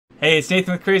Hey, it's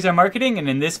Nathan with Crazy on Marketing, and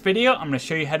in this video, I'm going to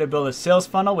show you how to build a sales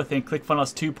funnel within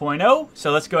ClickFunnels 2.0.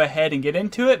 So let's go ahead and get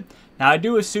into it. Now, I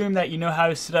do assume that you know how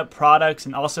to set up products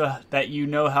and also that you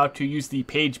know how to use the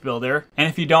page builder. And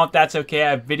if you don't, that's okay.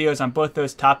 I have videos on both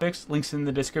those topics, links in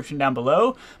the description down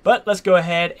below. But let's go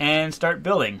ahead and start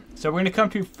building. So we're going to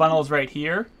come to funnels right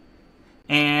here.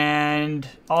 And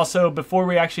also, before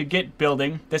we actually get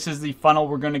building, this is the funnel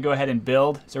we're going to go ahead and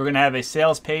build. So we're going to have a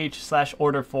sales page /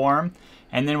 order form.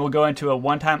 And then we'll go into a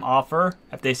one-time offer.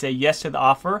 If they say yes to the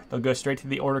offer, they'll go straight to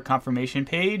the order confirmation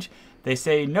page. If they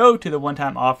say no to the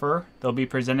one-time offer, they'll be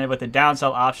presented with a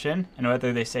downsell option. And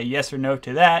whether they say yes or no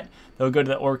to that, they'll go to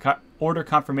the order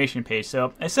confirmation page.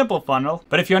 So a simple funnel.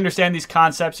 But if you understand these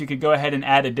concepts, you could go ahead and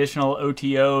add additional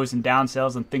OTOs and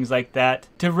downsells and things like that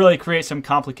to really create some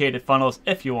complicated funnels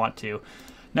if you want to.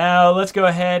 Now let's go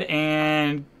ahead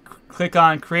and click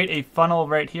on create a funnel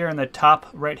right here in the top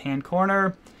right-hand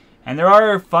corner. And there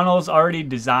are funnels already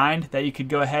designed that you could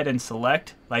go ahead and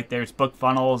select, like there's book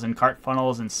funnels and cart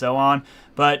funnels and so on.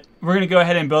 But we're going to go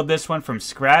ahead and build this one from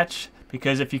scratch,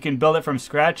 because if you can build it from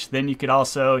scratch, then you could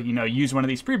also, use one of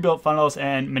these pre-built funnels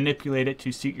and manipulate it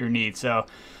to suit your needs. So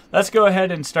let's go ahead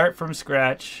and start from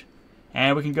scratch.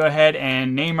 And we can go ahead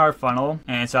and name our funnel.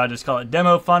 And so I'll just call it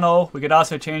demo funnel. We could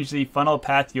also change the funnel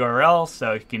path URL,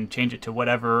 so you can change it to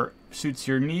whatever suits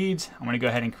your needs. I'm going to go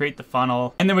ahead and create the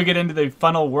funnel. And then we get into the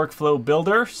funnel workflow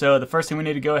builder. So the first thing we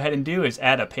need to go ahead and do is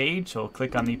add a page. So we'll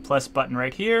click on the plus button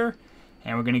right here.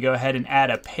 And we're going to go ahead and add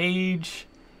a page.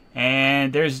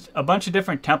 And there's a bunch of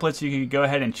different templates you can go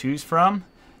ahead and choose from.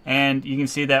 And you can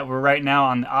see that we're right now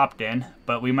on the opt-in,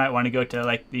 but we might want to go to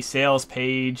like the sales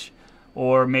page,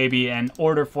 or maybe an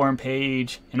order form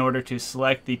page in order to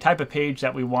select the type of page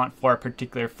that we want for a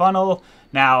particular funnel.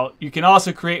 Now, you can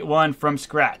also create one from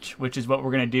scratch, which is what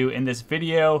we're going to do in this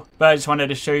video. But I just wanted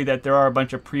to show you that there are a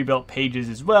bunch of pre-built pages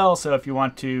as well. So if you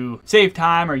want to save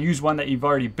time or use one that you've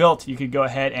already built, you could go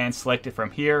ahead and select it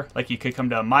from here. Like you could come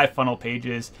to My Funnel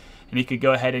pages, and you could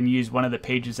go ahead and use one of the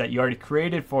pages that you already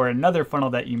created for another funnel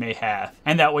that you may have.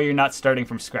 And that way you're not starting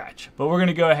from scratch. But we're going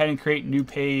to go ahead and create a new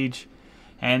page.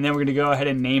 And then we're going to go ahead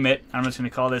and name it. I'm just going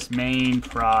to call this main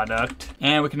product.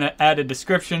 And we can add a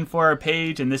description for our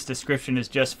page. And this description is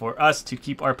just for us to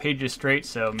keep our pages straight.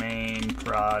 So main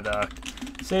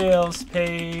product sales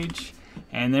page.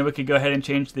 And then we could go ahead and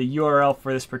change the URL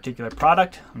for this particular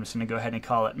product. I'm just going to go ahead and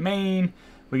call it main.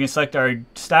 We can select our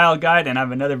style guide, and I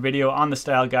have another video on the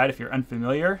style guide if you're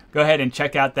unfamiliar. Go ahead and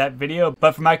check out that video.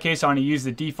 But for my case, I want to use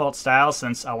the default style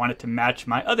since I want it to match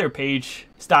my other page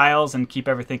styles and keep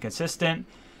everything consistent.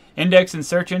 Index and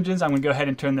search engines, I'm going to go ahead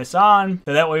and turn this on.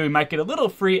 So that way we might get a little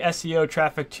free SEO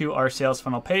traffic to our sales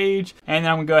funnel page. And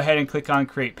then I'm going to go ahead and click on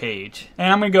create page.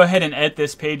 And I'm going to go ahead and edit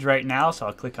this page right now. So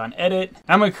I'll click on edit. And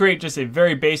I'm going to create just a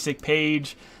very basic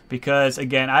page, because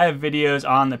again, I have videos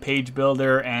on the page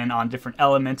builder and on different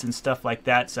elements and stuff like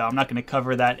that. So I'm not going to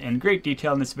cover that in great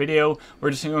detail in this video.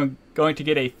 We're just going to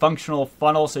get a functional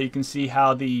funnel so you can see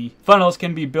how the funnels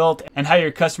can be built and how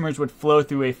your customers would flow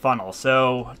through a funnel.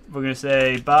 So we're going to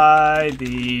say buy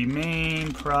the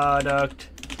main product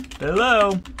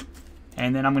below.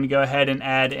 And then I'm going to go ahead and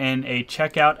add in a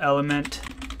checkout element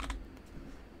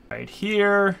right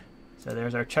here. So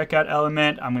there's our checkout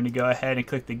element. I'm going to go ahead and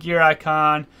click the gear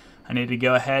icon. I need to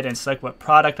go ahead and select what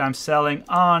product I'm selling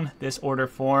on this order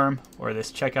form or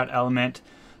this checkout element.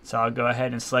 So I'll go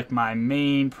ahead and select my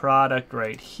main product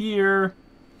right here.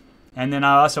 And then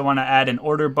I also want to add an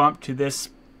order bump to this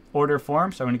order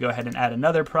form. So I'm going to go ahead and add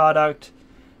another product.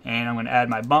 And I'm going to add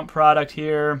my bump product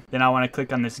here. Then I want to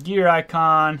click on this gear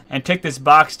icon and tick this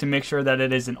box to make sure that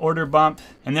it is an order bump.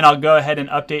 And then I'll go ahead and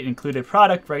update included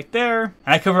product right there.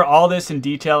 And I cover all this in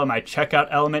detail in my checkout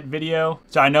element video.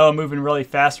 So I know I'm moving really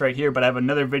fast right here, but I have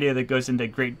another video that goes into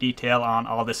great detail on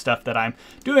all the stuff that I'm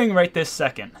doing right this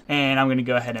second. And I'm going to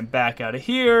go ahead and back out of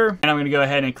here. And I'm going to go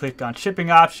ahead and click on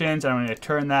shipping options. I'm going to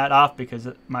turn that off because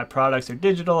my products are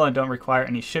digital and don't require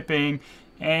any shipping.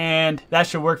 And that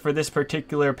should work for this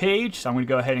particular page. So I'm going to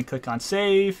go ahead and click on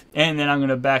save. And then I'm going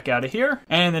to back out of here.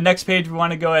 And the next page we want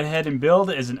to go ahead and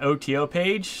build is an OTO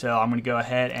page. So I'm going to go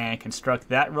ahead and construct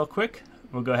that real quick.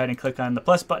 We'll go ahead and click on the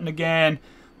plus button again.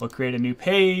 We'll create a new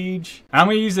page. I'm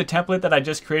going to use the template that I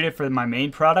just created for my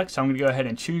main product. So I'm going to go ahead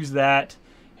and choose that.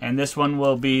 And this one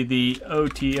will be the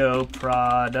OTO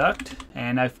product.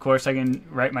 And of course I can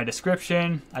write my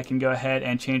description. I can go ahead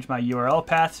and change my URL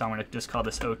path. So I'm going to just call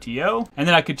this OTO. And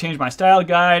then I could change my style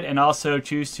guide and also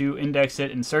choose to index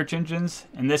it in search engines.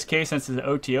 In this case, since it's an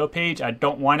OTO page, I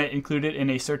don't want it included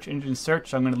in a search engine search.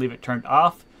 So I'm going to leave it turned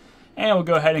off. and we'll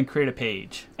go ahead and create a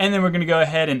page. And then we're going to go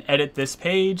ahead and edit this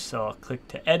page. So I'll click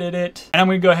to edit it. And I'm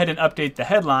going to go ahead and update the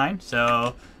headline.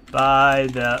 So by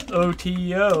the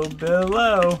OTO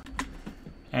below.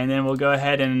 And then we'll go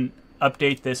ahead and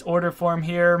update this order form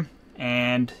here.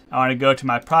 And I want to go to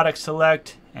my product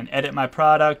select and edit my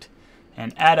product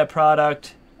and add a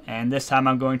product. And this time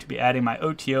I'm going to be adding my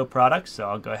OTO product. So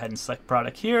I'll go ahead and select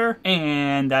product here.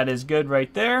 And that is good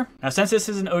right there. Now, since this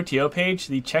is an OTO page,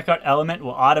 the checkout element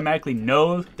will automatically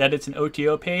know that it's an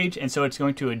OTO page. And so it's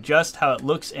going to adjust how it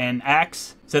looks and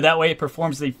acts. So that way it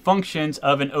performs the functions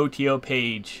of an OTO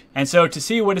page. And so to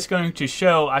see what it's going to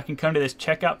show, I can come to this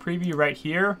checkout preview right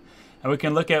here. And we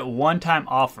can look at one-time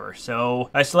offer.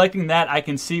 So by selecting that, I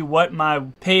can see what my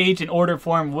page and order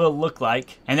form will look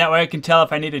like. And that way I can tell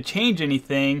if I need to change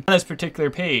anything on this particular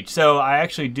page. So I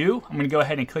actually do. I'm going to go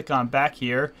ahead and click on back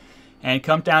here and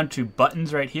come down to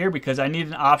buttons right here because I need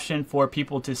an option for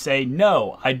people to say,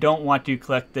 no, I don't want to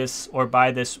collect this or buy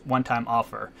this one-time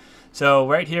offer. So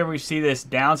right here we see this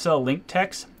downsell link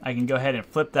text. I can go ahead and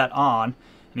flip that on.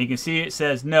 And you can see it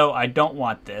says, no, I don't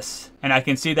want this. And I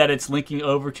can see that it's linking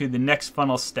over to the next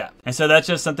funnel step. And so that's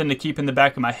just something to keep in the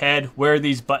back of my head where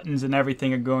these buttons and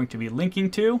everything are going to be linking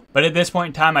to. But at this point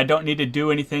in time, I don't need to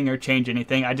do anything or change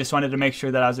anything. I just wanted to make sure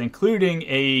that I was including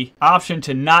a option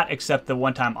to not accept the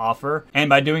one-time offer. And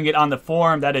by doing it on the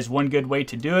form, that is one good way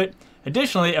to do it.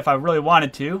 Additionally, if I really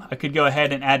wanted to, I could go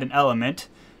ahead and add an element.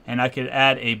 And I could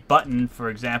add a button, for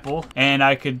example, and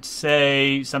I could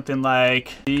say something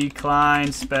like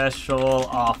decline special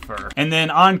offer. And then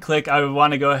on click, I would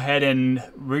want to go ahead and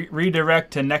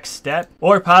redirect to next step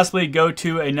or possibly go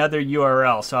to another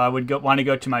URL. So I would want to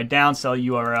go to my downsell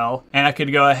URL and I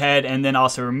could go ahead and then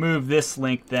also remove this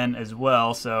link then as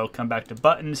well. So come back to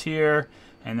buttons here.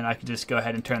 And then I could just go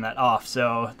ahead and turn that off.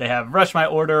 So they have rush my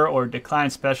order or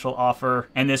decline special offer.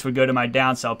 And this would go to my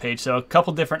downsell page. So a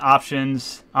couple different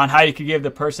options on how you could give the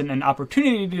person an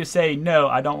opportunity to say, no,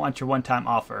 I don't want your one-time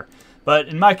offer. But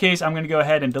in my case, I'm going to go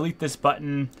ahead and delete this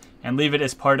button and leave it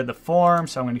as part of the form.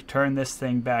 So I'm going to turn this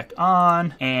thing back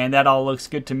on. And that all looks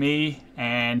good to me.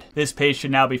 And this page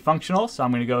should now be functional. So I'm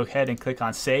going to go ahead and click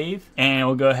on save. And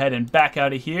we'll go ahead and back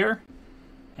out of here.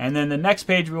 And then the next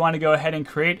page we want to go ahead and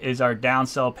create is our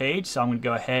downsell page. So I'm going to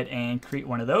go ahead and create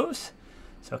one of those.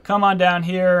 So come on down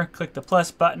here, click the plus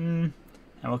button,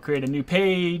 and we'll create a new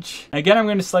page. Again, I'm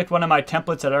going to select one of my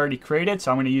templates that I already created.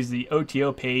 So I'm going to use the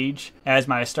OTO page as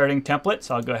my starting template.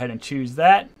 So I'll go ahead and choose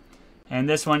that. And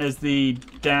this one is the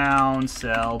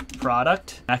downsell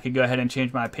product. I could go ahead and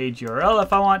change my page URL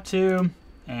if I want to.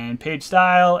 And page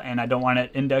style, and I don't want it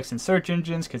indexed in search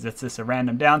engines because it's just a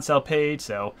random downsell page.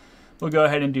 So we'll go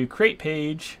ahead and do create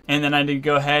page. And then I need to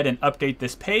go ahead and update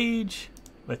this page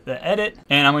with the edit.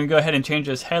 And I'm going to go ahead and change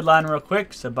this headline real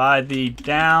quick. So by the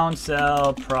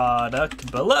downsell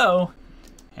product below.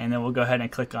 And then we'll go ahead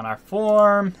and click on our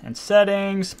form and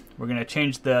settings. We're going to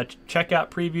change the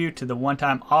checkout preview to the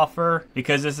one-time offer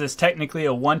because this is technically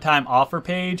a one-time offer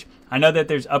page. I know that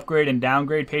there's upgrade and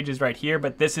downgrade pages right here,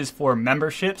 but this is for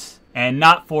memberships and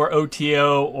not for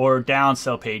OTO or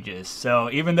downsell pages.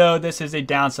 So even though this is a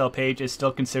downsell page, it's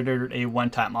still considered a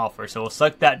one-time offer. So we'll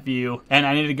select that view, and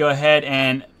I need to go ahead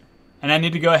and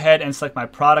select my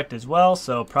product as well.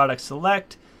 So product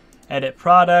select, edit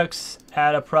products,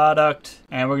 add a product,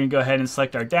 and we're going to go ahead and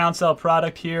select our downsell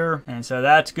product here. And so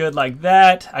that's good like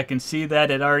that. I can see that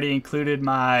it already included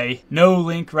my no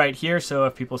link right here. So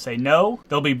if people say no,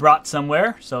 they'll be brought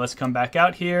somewhere. So let's come back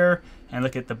out here and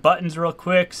look at the buttons real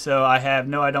quick. So I have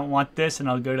no, I don't want this, and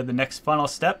I'll go to the next funnel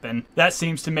step. And that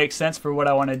seems to make sense for what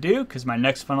I want to do because my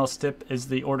next funnel step is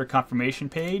the order confirmation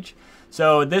page.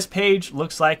 So this page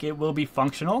looks like it will be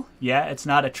functional. Yeah, it's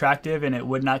not attractive and it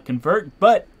would not convert,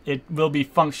 but it will be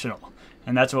functional.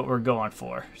 And that's what we're going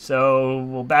for. So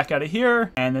we'll back out of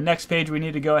here. And the next page we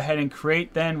need to go ahead and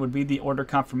create then would be the order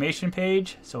confirmation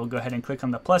page. So we'll go ahead and click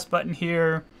on the plus button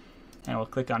here. And we'll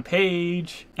click on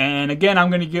page. And again, I'm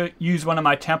going to use one of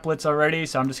my templates already.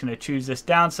 So I'm just going to choose this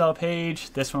downsell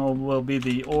page. This one will be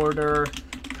the order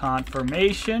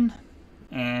confirmation.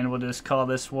 And we'll just call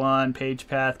this one page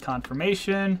path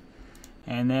confirmation.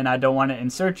 And then I don't want it in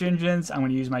search engines. I'm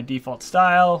going to use my default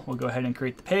style. We'll go ahead and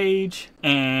create the page.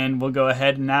 And we'll go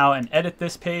ahead now and edit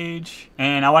this page.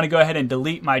 And I want to go ahead and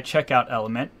delete my checkout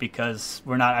element because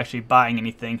we're not actually buying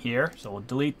anything here. So we'll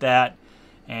delete that.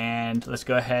 And let's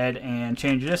go ahead and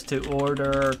change this to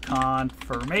order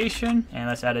confirmation. And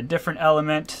let's add a different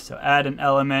element. So add an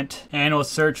element. And we'll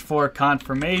search for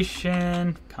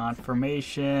confirmation.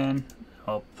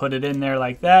 I'll put it in there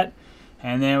like that.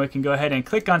 And then we can go ahead and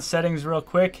click on settings real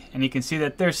quick, and you can see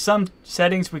that there's some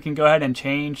settings we can go ahead and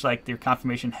change, like your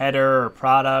confirmation header or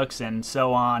products and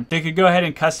so on. So you could go ahead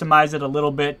and customize it a little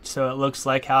bit so it looks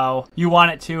like how you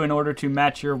want it to in order to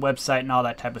match your website and all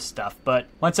that type of stuff. But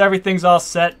once everything's all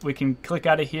set, we can click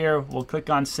out of here, we'll click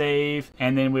on save,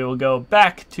 and then we will go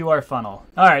back to our funnel.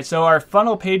 Alright, so our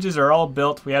funnel pages are all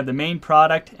built. We have the main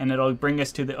product, and it'll bring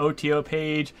us to the OTO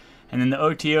page. And then the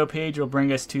OTO page will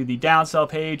bring us to the downsell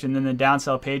page, and then the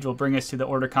downsell page will bring us to the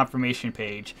order confirmation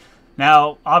page.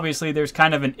 Now, obviously, there's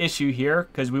kind of an issue here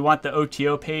because we want the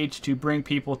OTO page to bring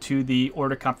people to the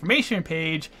order confirmation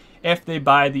page if they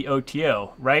buy the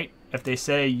OTO, right? If they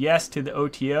say yes to the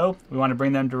OTO, we want to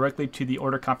bring them directly to the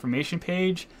order confirmation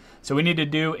page. So we need to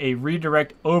do a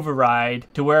redirect override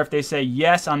to where if they say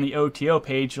yes on the OTO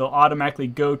page, it'll automatically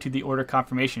go to the order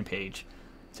confirmation page.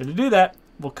 So to do that,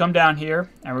 we'll come down here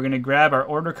and we're going to grab our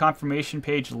order confirmation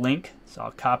page link. So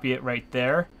I'll copy it right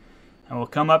there. And we'll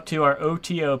come up to our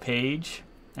OTO page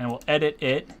and we'll edit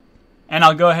it. And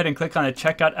I'll go ahead and click on the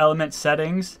checkout element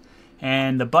settings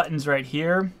and the buttons right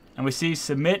here. And we see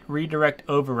submit redirect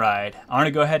override. I want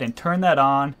to go ahead and turn that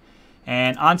on.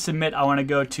 And on submit, I want to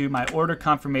go to my order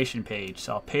confirmation page.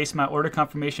 So I'll paste my order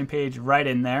confirmation page right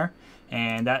in there.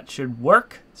 And that should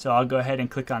work. So I'll go ahead and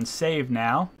click on save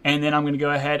now. And then I'm going to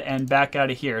go ahead and back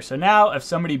out of here. So now if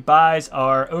somebody buys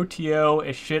our OTO,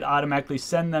 it should automatically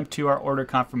send them to our order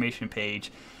confirmation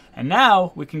page. And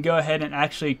now we can go ahead and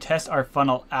actually test our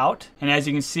funnel out. And as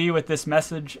you can see with this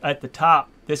message at the top,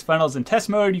 this funnel is in test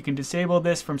mode. You can disable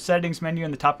this from settings menu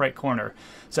in the top right corner.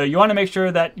 So you want to make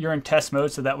sure that you're in test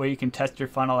mode so that way you can test your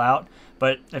funnel out.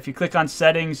 But if you click on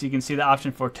settings, you can see the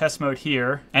option for test mode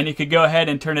here. And you could go ahead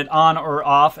and turn it on or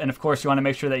off. And of course, you want to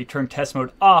make sure that you turn test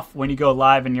mode off when you go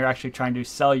live and you're actually trying to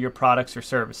sell your products or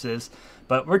services.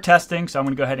 But we're testing, so I'm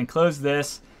going to go ahead and close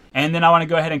this. And then I want to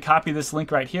go ahead and copy this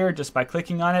link right here just by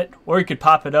clicking on it. Or you could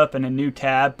pop it up in a new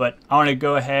tab. But I want to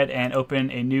go ahead and open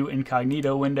a new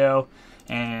incognito window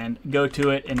and go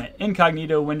to it in an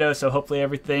incognito window, so hopefully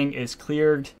everything is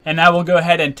cleared. And now we'll go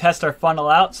ahead and test our funnel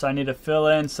out. So I need to fill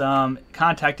in some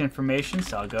contact information,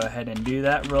 so I'll go ahead and do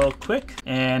that real quick.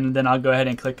 And then I'll go ahead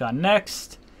and click on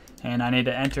next. And I need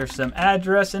to enter some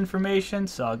address information,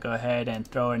 so I'll go ahead and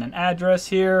throw in an address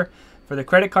here. For the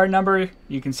credit card number,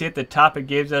 you can see at the top it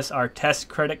gives us our test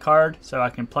credit card, so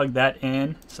I can plug that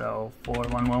in. So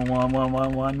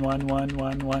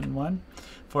 41111111111.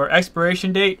 For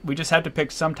expiration date, we just have to pick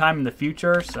sometime in the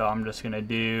future, so I'm just going to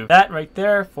do that right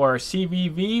there. For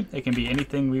CVV, it can be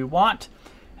anything we want.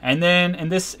 And then in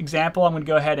this example, I'm going to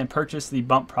go ahead and purchase the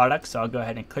bump product, so I'll go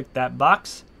ahead and click that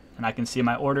box. And I can see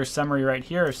my order summary right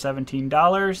here is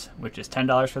 $17, which is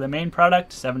 $10 for the main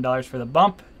product, $7 for the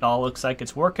bump. It all looks like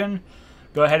it's working.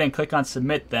 Go ahead and click on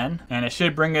submit then, and it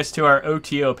should bring us to our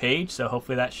OTO page, so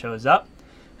hopefully that shows up.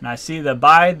 And I see the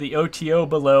buy the OTO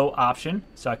below option,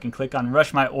 so I can click on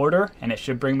rush my order and it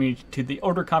should bring me to the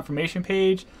order confirmation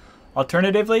page.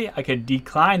 Alternatively, I could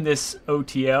decline this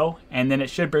OTO and then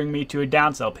it should bring me to a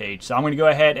downsell page. So I'm going to go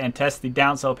ahead and test the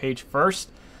downsell page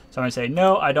first. So I'm going to say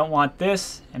no, I don't want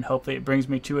this, and hopefully it brings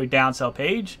me to a downsell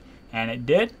page, and it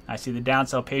did. I see the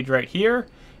downsell page right here.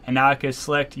 And now I could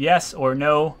select yes or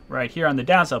no right here on the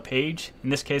downsell page. In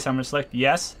this case, I'm going to select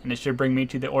yes, and it should bring me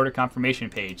to the order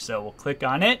confirmation page. So we'll click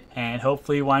on it and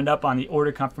hopefully wind up on the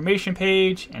order confirmation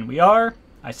page, and we are.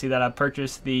 I see that I've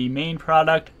purchased the main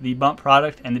product, the bump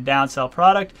product, and the downsell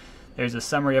product. There's a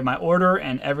summary of my order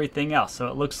and everything else. So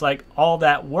it looks like all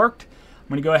that worked. I'm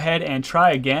going to go ahead and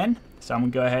try again. So I'm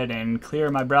going to go ahead and clear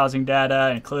my browsing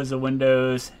data and close the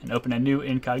windows and open a new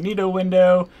incognito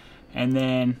window. And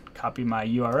then copy my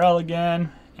URL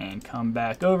again and come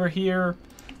back over here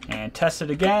and test it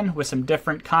again with some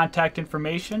different contact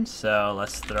information. So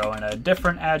let's throw in a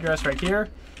different address right here.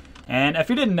 And if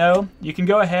you didn't know, you can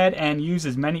go ahead and use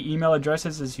as many email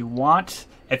addresses as you want.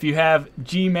 If you have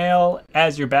Gmail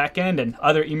as your backend, and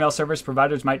other email service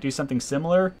providers might do something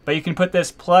similar, but you can put this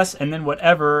plus and then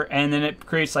whatever, and then it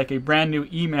creates like a brand new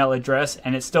email address,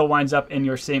 and it still winds up in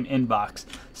your same inbox.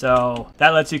 So that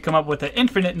lets you come up with an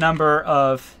infinite number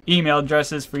of email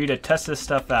addresses for you to test this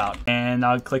stuff out. And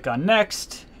I'll click on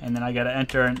next, and then I got to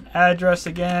enter an address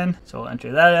again. So I'll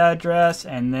enter that address,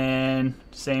 and then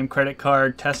same credit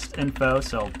card test info.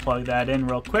 So plug that in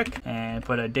real quick and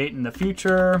put a date in the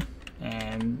future.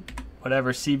 And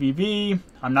whatever CVV,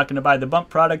 I'm not going to buy the bump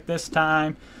product this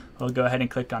time. We'll go ahead and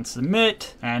click on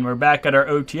submit, and we're back at our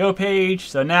OTO page.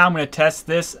 So now I'm going to test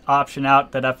this option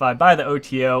out, that if I buy the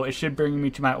OTO, it should bring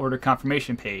me to my order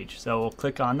confirmation page. So we'll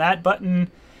click on that button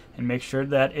and make sure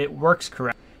that it works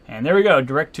correctly. And there we go,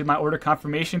 direct to my order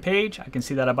confirmation page. I can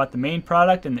see that I bought the main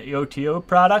product and the OTO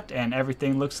product, and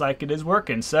everything looks like it is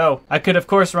working. So I could of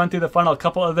course run through the funnel a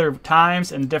couple other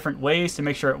times in different ways to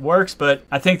make sure it works, but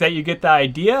I think that you get the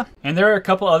idea. And there are a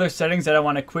couple other settings that I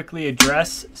want to quickly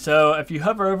address. So if you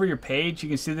hover over your page, you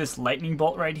can see this lightning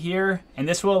bolt right here, and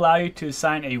this will allow you to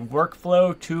assign a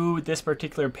workflow to this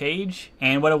particular page.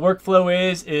 And what a workflow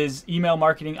is email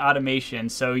marketing automation.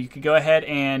 So you could go ahead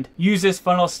and use this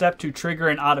funnel step to trigger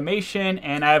an automation,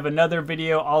 and I have another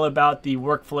video all about the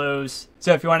workflows.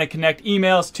 So if you want to connect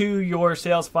emails to your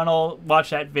sales funnel,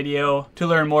 watch that video to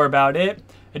learn more about it.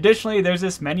 Additionally, there's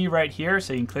this menu right here,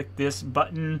 so you can click this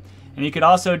button, and you could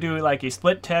also do like a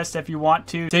split test if you want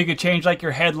to. So you could change like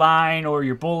your headline or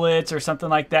your bullets or something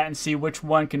like that and see which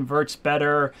one converts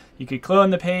better. You could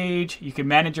clone the page. You can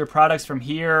manage your products from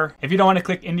here. If you don't want to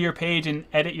click into your page and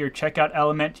edit your checkout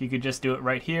element, you could just do it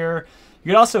right here. You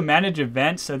could also manage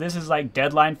events, so this is like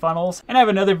deadline funnels. And I have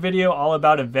another video all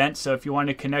about events, so if you want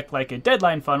to connect like a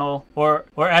deadline funnel or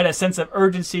add a sense of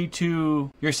urgency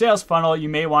to your sales funnel, you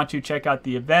may want to check out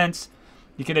the events.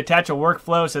 You could attach a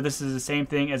workflow, so this is the same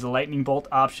thing as a lightning bolt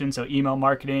option, so email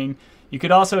marketing. You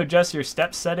could also adjust your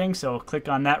step settings, so click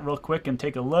on that real quick and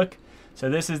take a look.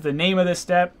 So this is the name of the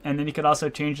step, and then you could also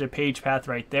change the page path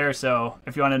right there. So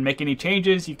if you want to make any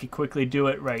changes, you could quickly do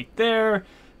it right there.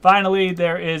 Finally,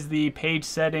 there is the page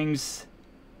settings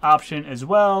option as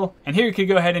well. And here you could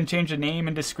go ahead and change the name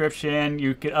and description.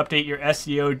 You could update your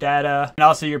SEO data and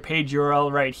also your page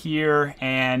URL right here,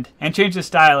 and change the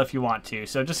style if you want to.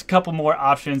 So just a couple more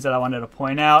options that I wanted to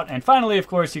point out. And finally, of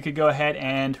course, you could go ahead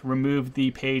and remove the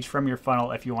page from your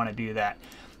funnel if you want to do that.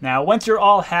 Now, once you're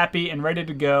all happy and ready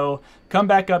to go, come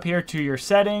back up here to your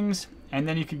settings, and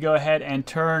then you could go ahead and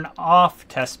turn off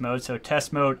test mode. So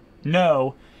test mode,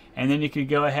 no. And then you could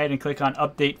go ahead and click on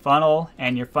update funnel,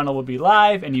 and your funnel will be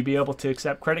live, and you'll be able to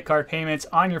accept credit card payments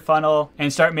on your funnel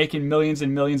and start making millions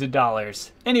and millions of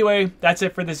dollars. Anyway, that's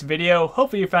it for this video.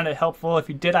 Hopefully you found it helpful. If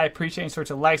you did, I appreciate any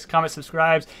sorts of likes, comments,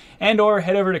 subscribes, and or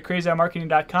head over to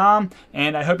crazyoutmarketing.com,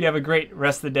 and I hope you have a great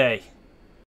rest of the day.